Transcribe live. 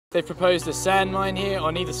They've proposed a sand mine here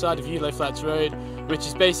on either side of Yulo Flats Road, which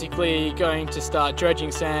is basically going to start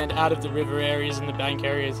dredging sand out of the river areas and the bank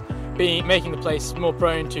areas, making the place more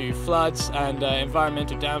prone to floods and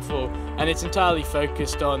environmental downfall, and it's entirely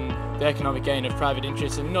focused on the economic gain of private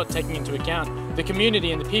interests and not taking into account the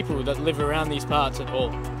community and the people that live around these parts at all.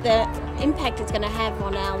 The impact it's going to have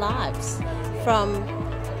on our lives, from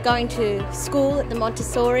going to school at the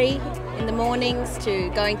Montessori in the mornings to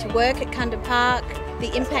going to work at Kunda Park,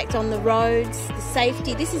 the impact on the roads, the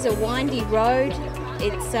safety. This is a windy road,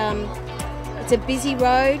 it's a busy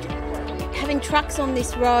road. Having trucks on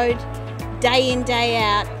this road day in, day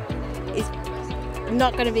out is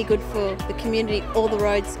not going to be good for the community or the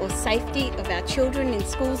roads or safety of our children in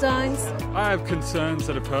school zones. I have concerns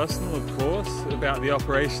that are personal, of course, about the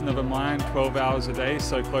operation of a mine 12 hours a day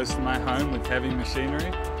so close to my home with heavy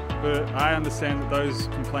machinery. But I understand that those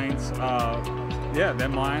complaints are, they're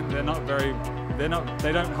mine.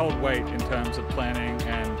 They don't hold weight in terms of planning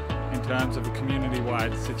and in terms of a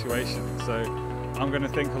community-wide situation. So I'm going to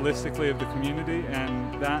think holistically of the community,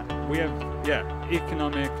 and that we have,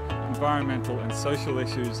 economic, environmental and social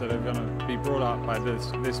issues that are going to be brought up by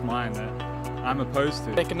this mine that I'm opposed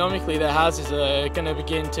to. Economically, their houses are going to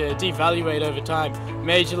begin to devaluate over time.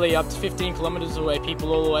 Majorly up to 15 kilometres away,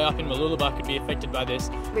 people all the way up in Mooloolaba could be affected by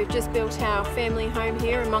this. We've just built our family home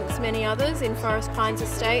here amongst many others in Forest Pines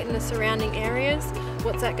Estate and the surrounding areas.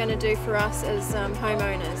 What's that going to do for us as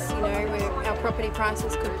homeowners? You know, our property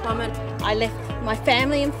prices could plummet. I left my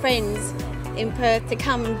family and friends in Perth to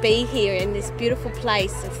come and be here in this beautiful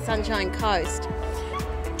place, the Sunshine Coast.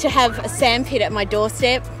 To have a sandpit at my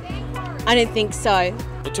doorstep, I don't think so.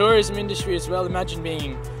 The tourism industry as well, imagine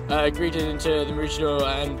being greeted into the Maroochy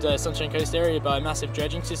and Sunshine Coast area by a massive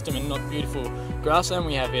dredging system and not beautiful grassland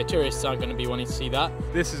we have here. Tourists aren't going to be wanting to see that.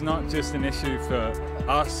 This is not just an issue for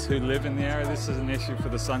us who live in the area, this is an issue for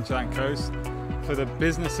the Sunshine Coast, for the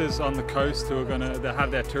businesses on the coast who are going to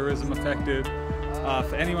have their tourism affected,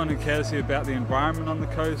 for anyone who cares about the environment on the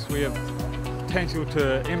coast. We have potential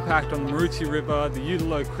to impact on the Maroochy River, the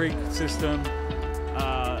Yulo Creek system,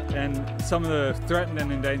 and some of the threatened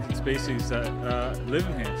and endangered species that live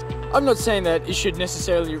in here. I'm not saying that it should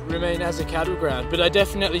necessarily remain as a cattle ground, but I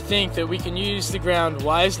definitely think that we can use the ground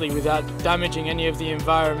wisely without damaging any of the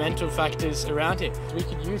environmental factors around it. We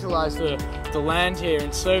could utilise the land here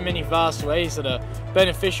in so many vast ways that are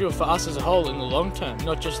beneficial for us as a whole in the long term,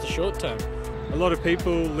 not just the short term. A lot of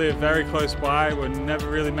people live very close by, were never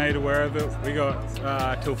really made aware of it. We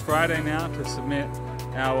got till Friday now to submit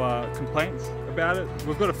our complaints about it.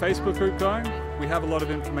 We've got a Facebook group going. We have a lot of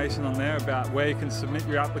information on there about where you can submit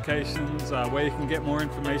your applications, where you can get more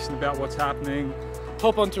information about what's happening.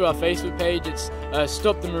 Hop onto our Facebook page, it's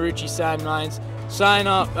Stop the Maroochy Sand Mines. Sign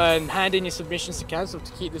up and hand in your submissions to council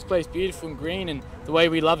to keep this place beautiful and green and the way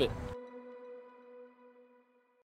we love it.